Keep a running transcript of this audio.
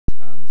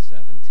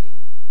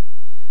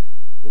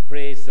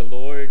Praise the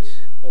Lord,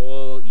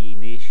 all ye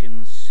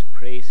nations.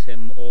 Praise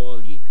him,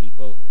 all ye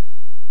people.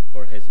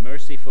 For his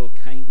merciful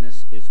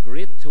kindness is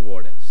great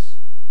toward us,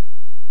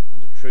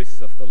 and the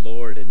truth of the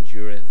Lord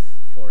endureth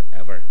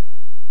forever.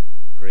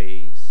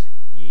 Praise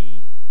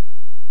ye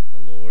the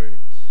Lord.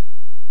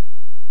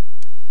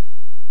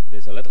 It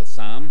is a little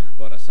psalm,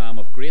 but a psalm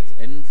of great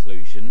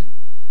inclusion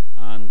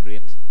and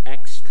great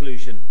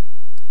exclusion.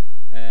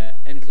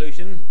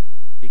 Inclusion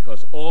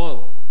because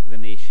all the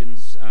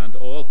nations and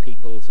all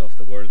peoples of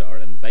the world are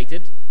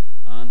invited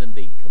and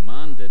indeed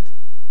commanded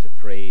to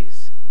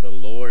praise the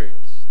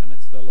Lord, and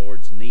it's the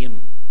Lord's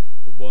name,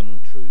 the one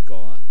true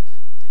God.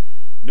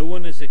 No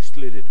one is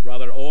excluded,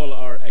 rather all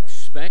are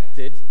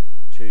expected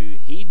to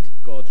heed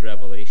God's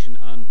revelation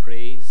and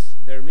praise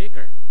their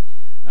Maker.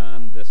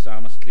 And the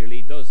psalmist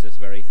clearly does this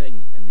very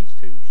thing in these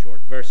two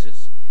short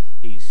verses.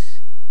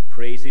 He's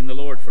praising the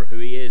Lord for who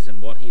he is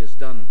and what he has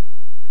done.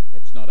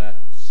 It's not a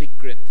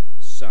secret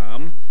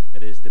psalm.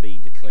 It is to be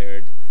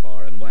declared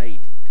far and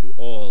wide to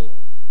all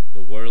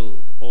the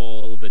world,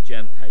 all the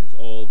Gentiles,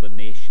 all the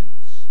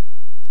nations.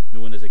 No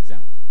one is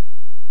exempt.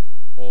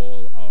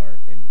 All are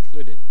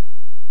included.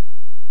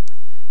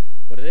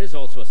 But it is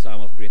also a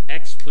psalm of great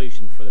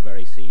exclusion for the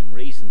very same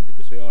reason,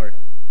 because we are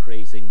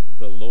praising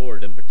the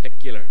Lord in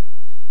particular.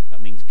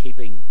 That means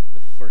keeping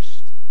the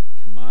first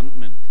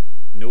commandment.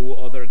 No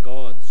other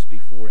gods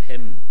before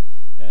him.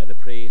 The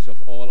praise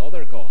of all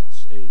other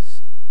gods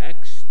is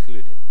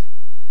excluded.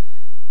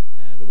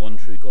 The one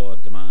true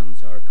God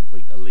demands our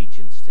complete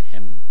allegiance to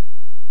him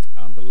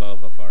and the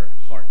love of our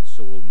heart,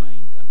 soul,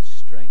 mind, and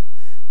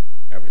strength.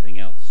 Everything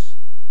else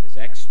is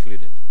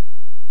excluded.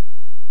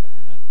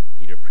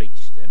 Peter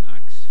preached in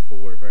Acts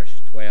 4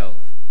 verse 12.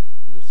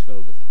 He was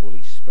filled with the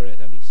Holy Spirit,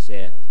 and he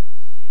said,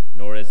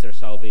 "Nor is there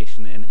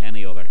salvation in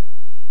any other,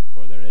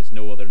 for there is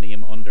no other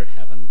name under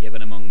heaven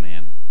given among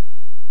men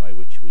by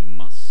which we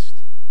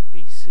must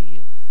be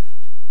saved."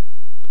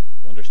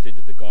 He understood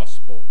that the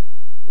gospel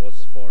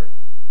was for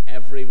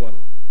everyone.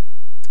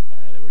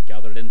 They were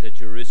gathered into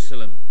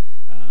Jerusalem,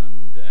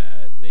 and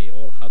they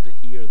all had to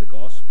hear the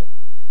gospel.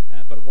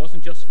 But it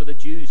wasn't just for the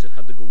Jews. It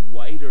had to go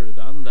wider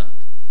than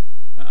that.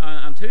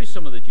 And to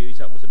some of the Jews,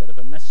 that was a bit of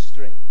a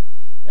mystery.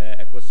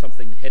 It was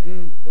something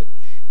hidden,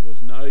 which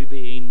was now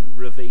being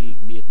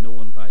revealed, made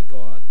known by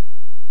God.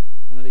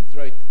 And indeed,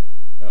 throughout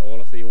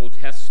all of the Old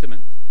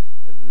Testament,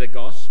 the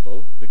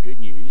gospel, the good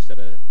news that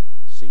a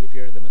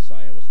Saviour, the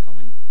Messiah, was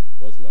coming,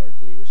 was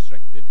largely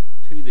restricted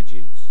to the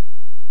Jews.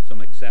 Some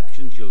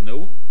exceptions you'll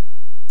know.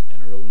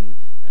 In our own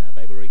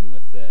Bible reading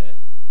with the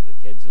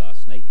kids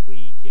last night,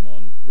 we came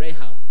on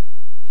Rahab.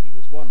 She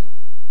was one.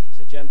 She's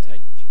a Gentile,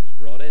 but she was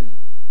brought in.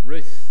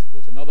 Ruth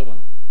was another one.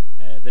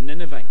 The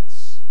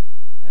Ninevites,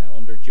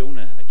 under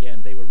Jonah,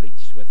 again, they were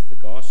reached with the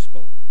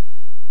gospel.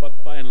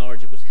 But by and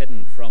large, it was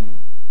hidden from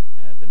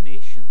the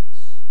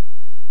nations.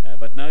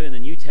 But now in the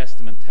New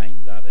Testament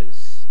time, that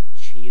is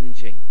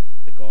changing.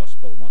 The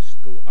gospel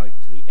must go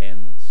out to the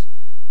ends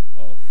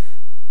of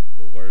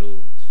the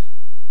world.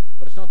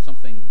 But it's not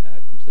something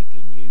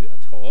completely new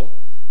at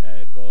all.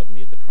 God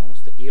made the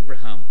promise to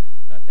Abraham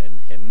that in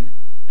him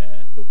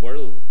the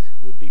world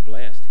would be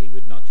blessed. He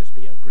would not just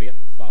be a great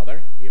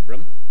father,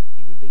 Abram,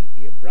 he would be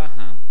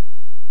Abraham,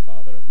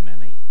 father of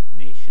many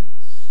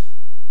nations.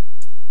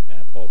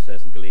 Paul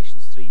says in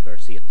Galatians 3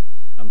 verse 8,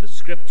 "And the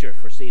scripture,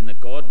 foreseeing that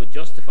God would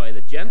justify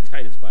the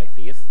Gentiles by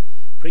faith,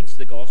 preached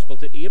the gospel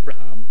to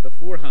Abraham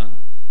beforehand,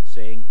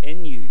 saying,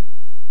 in you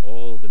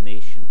all the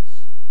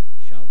nations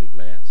shall be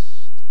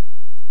blessed."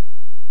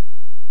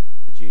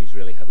 The Jews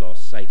really had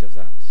lost sight of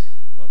that,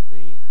 but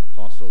the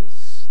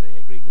apostles, they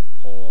agreed with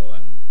Paul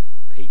and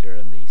Peter,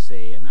 and they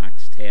say in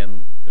Acts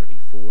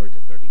 10:34 to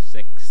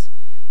 36,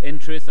 "In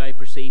truth I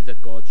perceive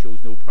that God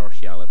shows no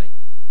partiality,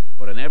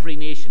 but in every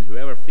nation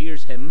whoever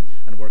fears him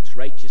and works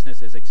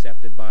righteousness is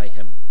accepted by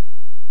him.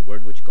 The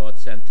word which God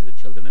sent to the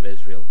children of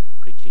Israel,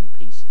 preaching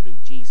peace through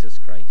Jesus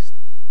Christ.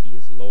 He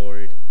is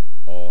Lord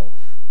of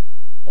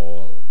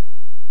all."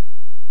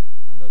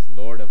 And as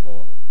Lord of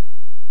all,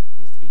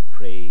 he is to be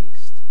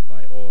praised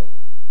by all.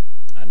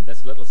 And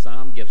this little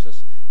psalm gives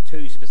us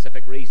two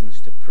specific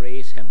reasons to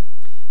praise him.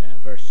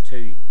 Verse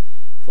 2,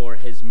 "For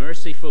his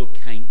merciful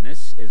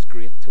kindness is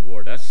great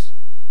toward us,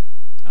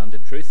 and the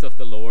truth of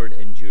the Lord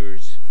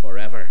endures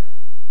forever."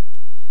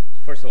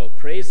 First of all,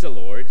 praise the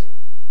Lord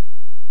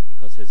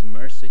because his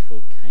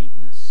merciful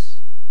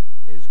kindness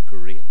is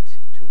great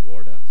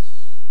toward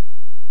us.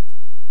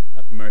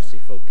 That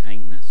merciful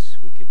kindness,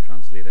 we could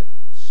translate it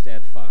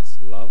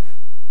steadfast love,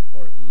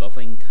 or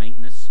loving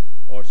kindness,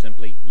 or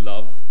simply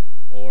love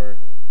or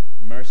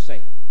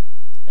mercy.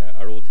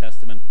 Our Old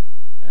Testament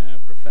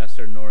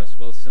professor Norris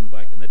Wilson,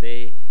 back in the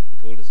day, he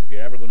told us, if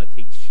you're ever going to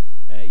teach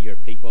your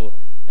people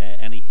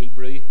any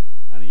Hebrew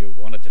and you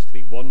want it just to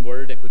be one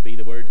word, it would be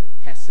the word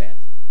hesed,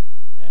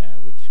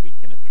 which we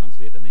kind of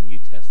translate in the New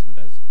Testament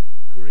as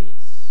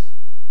grace.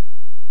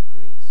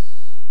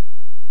 Grace.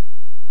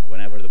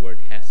 Whenever the word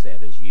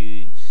hesed is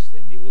used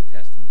in the Old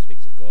Testament, it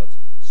speaks of God's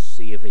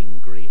saving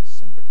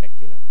grace in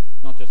particular.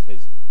 Not just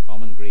his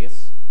common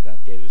grace that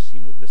that gives,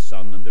 the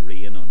sun and the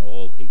rain on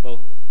all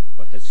people,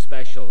 but his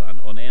special and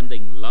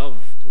unending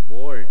love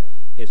toward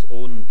his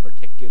own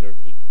particular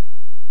people.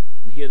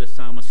 And here the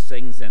psalmist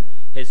sings then,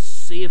 his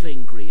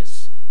saving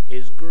grace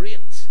is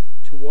great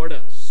toward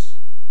us.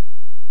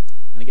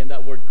 And again,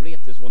 that word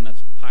great is one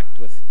that's packed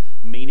with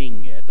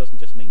meaning. It doesn't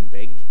just mean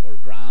big or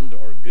grand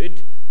or good.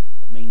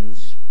 It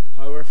means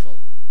powerful,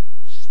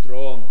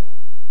 strong,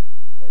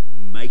 or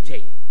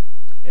mighty.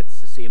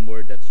 It's the same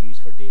word that's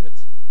used for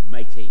David's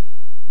mighty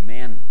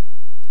men.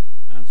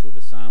 And so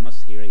the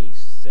psalmist here, he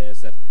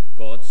says that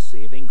God's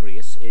saving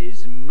grace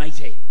is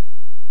mighty.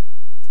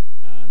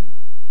 And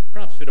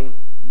perhaps we don't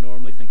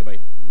normally think about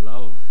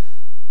love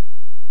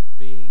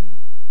being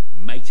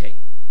mighty.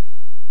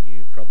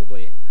 You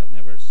probably have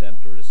never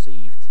sent or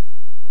received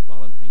a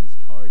Valentine's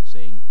card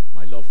saying,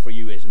 "My love for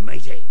you is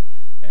mighty,"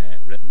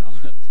 written on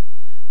it.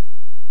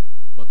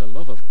 But the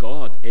love of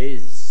God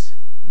is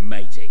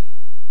mighty.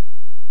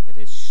 It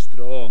is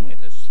strong.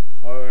 It is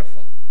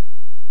powerful.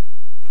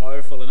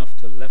 Powerful enough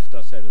to lift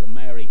us out of the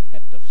miry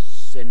pit of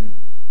sin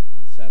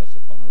and set us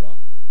upon a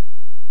rock.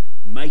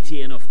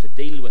 Mighty enough to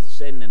deal with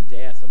sin and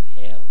death and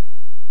hell.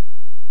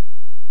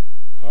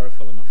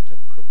 Powerful enough to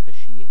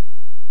propitiate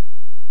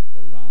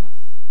the wrath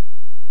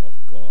of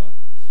God.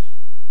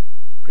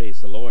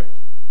 Praise the Lord,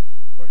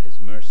 for his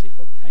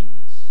merciful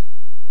kindness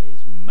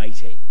is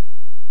mighty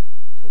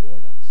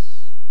toward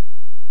us.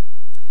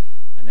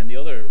 And then the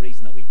other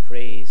reason that we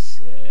praise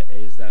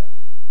is that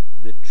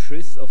the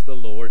truth of the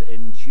Lord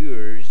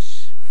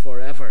endures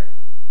forever.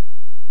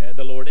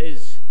 The Lord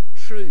is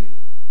true.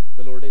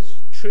 The Lord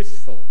is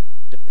truthful,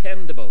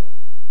 dependable,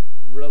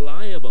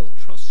 reliable,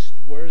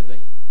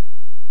 trustworthy.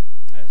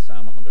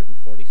 Psalm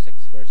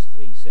 146 verse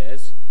 3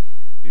 says,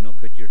 "Do not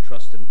put your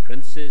trust in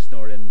princes,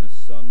 nor in the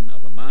son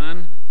of a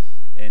man,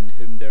 in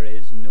whom there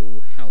is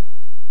no help."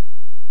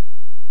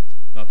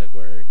 Not that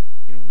we're,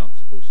 not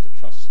supposed to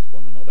trust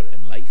one another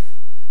in life,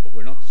 but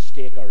we're not to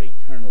stake our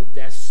eternal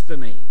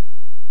destiny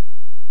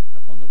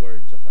upon the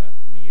words of a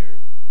mere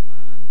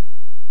man.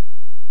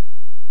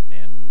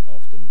 Men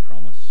often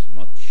promise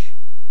much,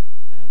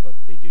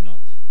 but they do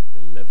not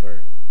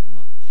deliver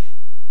much.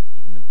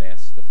 Even the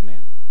best of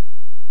men,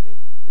 they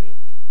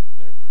break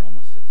their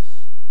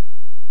promises.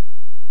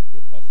 The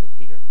Apostle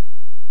Peter,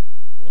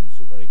 one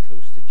so very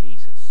close to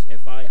Jesus,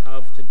 "If I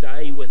have to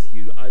die with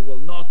you, I will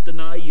not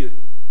deny you."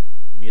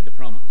 He made the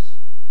promise,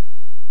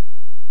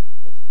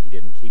 but he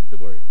didn't keep the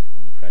word.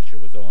 When the pressure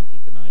was on, he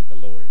denied the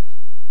Lord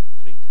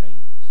 3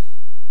 times.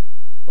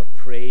 But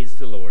praise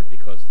the Lord,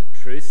 because the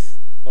truth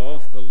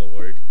of the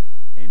Lord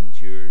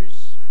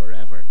endures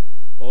forever.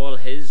 All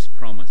his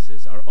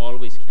promises are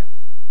always kept,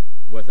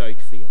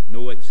 without fail,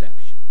 no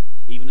exception.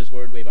 Even his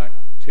word way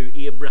back to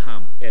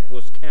Abraham, it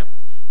was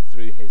kept.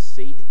 Through his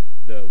seed,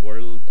 the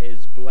world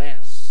is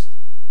blessed.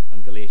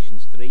 And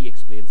Galatians 3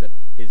 explains that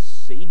his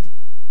seed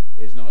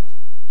is not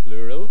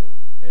plural,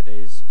 it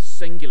is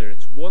singular.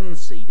 It's one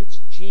seed. It's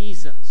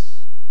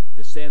Jesus,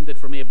 descended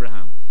from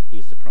Abraham. He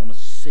is the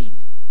promised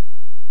seed,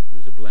 who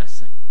is a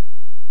blessing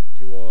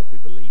to all who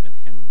believe in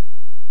him.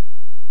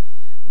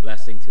 The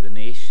blessing to the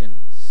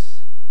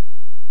nations,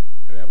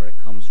 however, it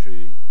comes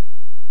through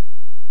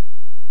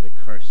the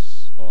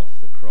curse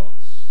of the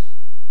cross.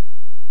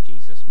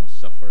 Jesus must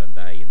suffer and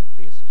die in the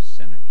place of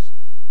sinners,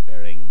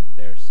 bearing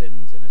their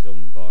sins in his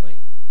own body,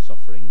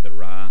 suffering the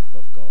wrath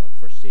of God,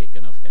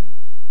 forsaken of him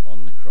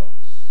on the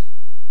cross.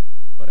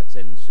 But it's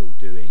in so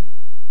doing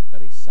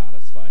that he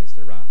satisfies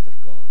the wrath of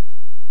God,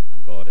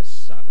 and God is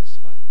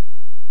satisfied.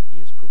 He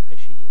is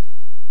propitiated.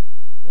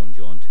 1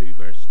 John 2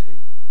 verse 2.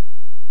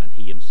 "And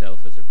he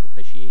himself is a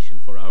propitiation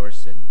for our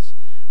sins,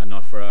 and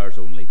not for ours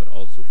only, but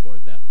also for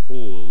the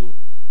whole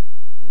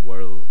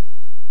world."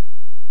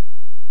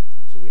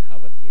 And so we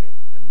have it here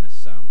in this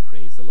psalm.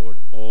 Praise the Lord,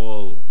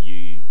 all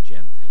you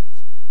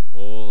Gentiles,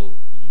 all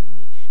you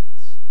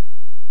nations,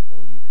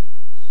 all you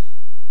peoples.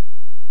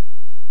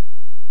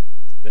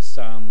 This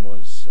psalm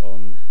was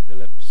on the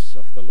lips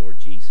of the Lord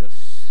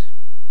Jesus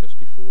just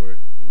before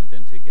he went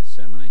into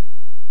Gethsemane.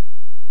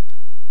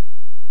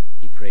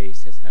 He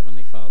praised his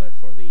heavenly Father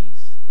for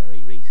these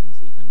very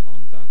reasons, even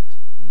on that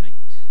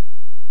night.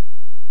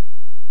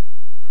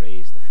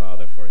 Praised the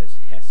Father for his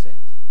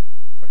hesed,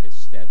 for his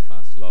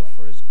steadfast love,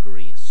 for his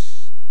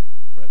grace,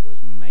 for it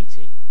was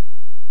mighty.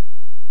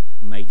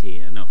 Mighty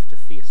enough to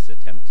face the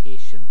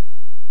temptation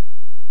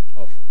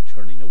of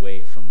turning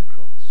away from the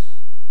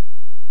cross.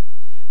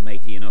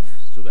 Mighty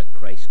enough so that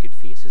Christ could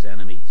face his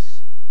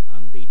enemies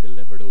and be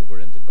delivered over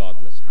into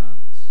godless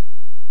hands.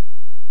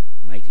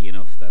 Mighty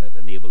enough that it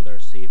enabled our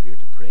Saviour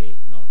to pray,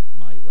 "Not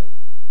my will,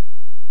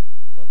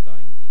 but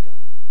thine be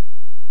done."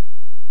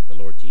 The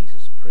Lord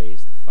Jesus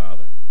praised the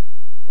Father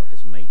for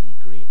his mighty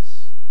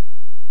grace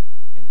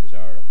in his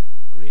hour of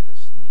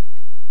greatest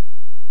need.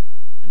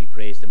 And he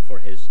praised him for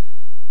his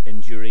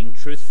enduring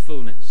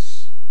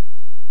truthfulness.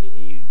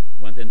 He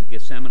went into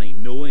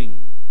Gethsemane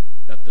knowing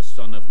that the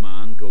Son of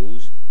Man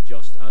goes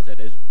just as it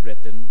is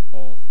written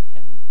of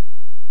him.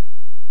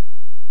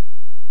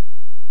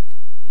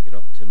 He got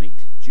up to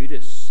meet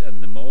Judas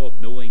and the mob,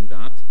 knowing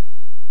that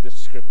the the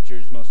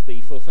scriptures must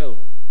be fulfilled.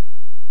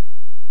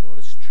 God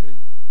is true.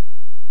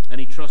 And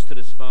he trusted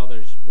his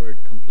Father's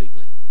word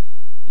completely.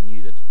 He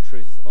knew that the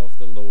truth of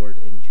the Lord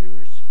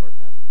endures forever.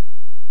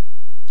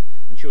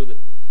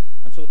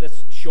 And so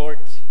this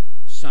short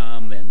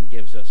psalm then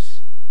gives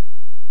us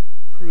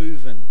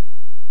proven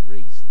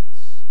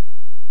reasons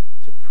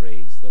to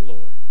praise the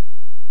Lord.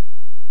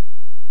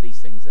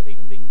 These things have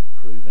even been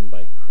proven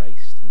by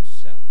Christ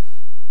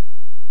himself,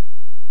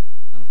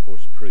 and of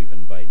course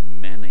proven by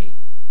many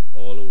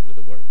all over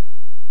the world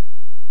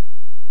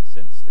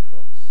since the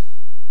cross.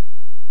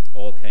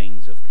 All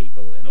kinds of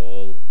people in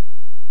all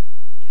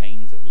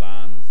kinds of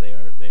lands, they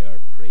are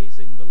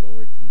praising the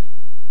Lord tonight.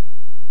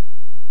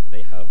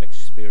 They have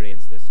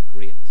experienced this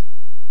great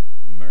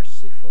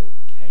merciful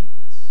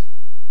kindness,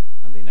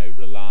 and they now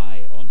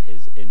rely on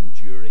his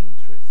enduring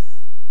truth.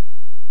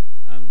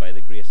 And by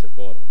the grace of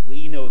God,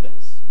 we know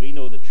this. We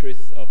know the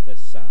truth of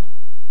this psalm,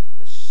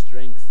 the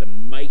strength, the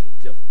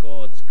might of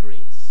God's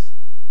grace,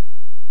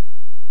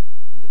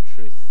 and the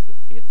truth, the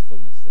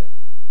faithfulness, the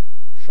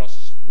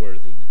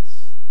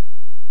trustworthiness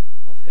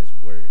of his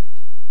word.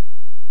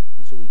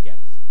 And so we get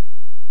it.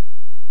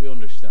 We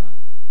understand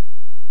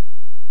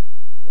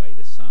why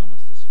the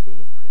psalmist is full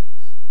of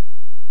praise.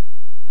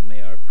 And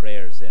may our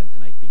prayers then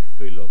tonight be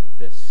full of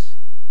this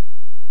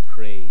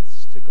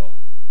praise to God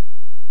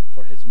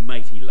for his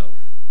mighty love,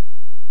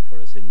 for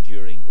his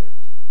enduring word.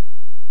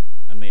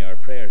 And may our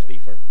prayers be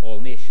for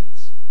all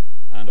nations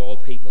and all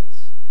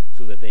peoples,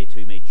 so that they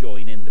too may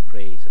join in the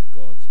praise of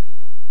God's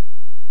people.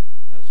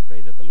 Let us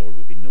pray that the Lord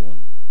would be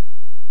known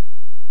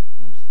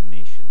amongst the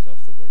nations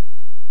of the world,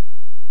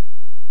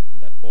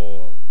 and that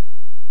all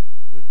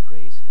would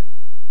praise him.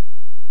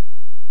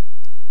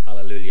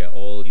 Hallelujah,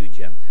 all you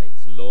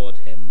Gentiles, laud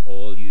him,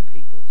 all you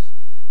peoples,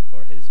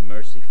 for his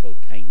merciful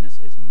kindness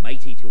is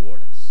mighty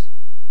toward us,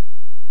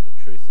 and the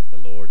truth of the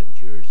Lord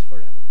endures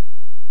forever.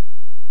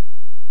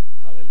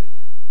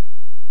 Hallelujah.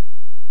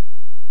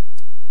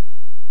 Amen.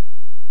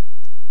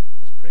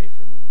 Let's pray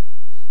for a moment,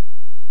 please.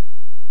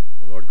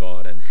 O Lord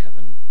God in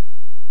heaven,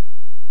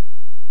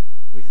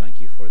 we thank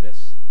you for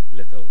this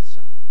little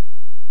psalm.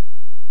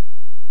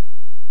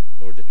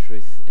 Lord, the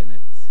truth in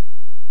it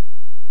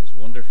is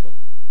wonderful.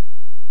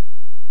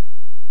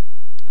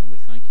 And we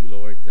thank you,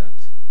 Lord,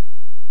 that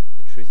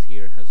the truth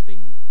here has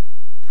been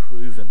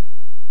proven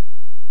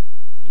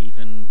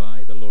even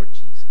by the Lord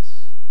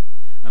Jesus.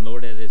 And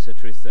Lord, it is a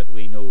truth that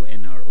we know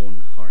in our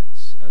own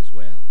hearts as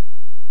well.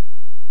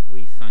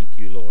 We thank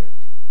you, Lord,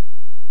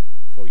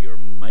 for your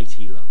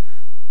mighty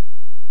love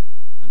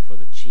and for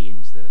the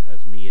change that it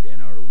has made in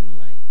our own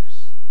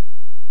lives.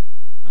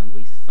 And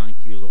we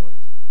thank you, Lord,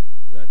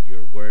 that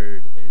your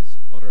word is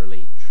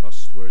utterly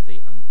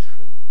trustworthy and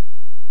true.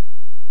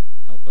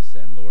 Help us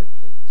then, Lord,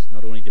 please,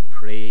 not only to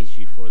praise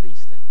you for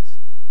these things,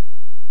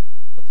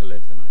 but to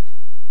live them out.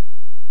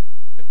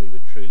 That we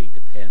would truly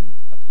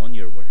depend upon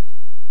your word,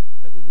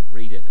 that we would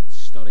read it and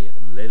study it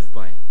and live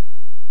by it.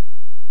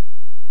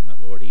 And that,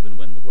 Lord, even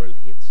when the world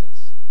hates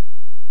us,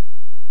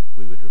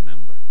 we would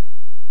remember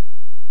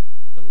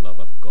that the love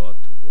of God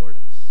toward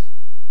us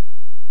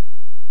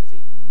is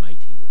a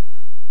mighty love.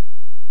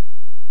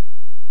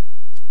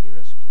 Hear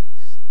us,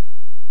 please,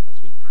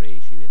 as we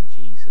praise you in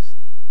Jesus'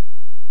 name.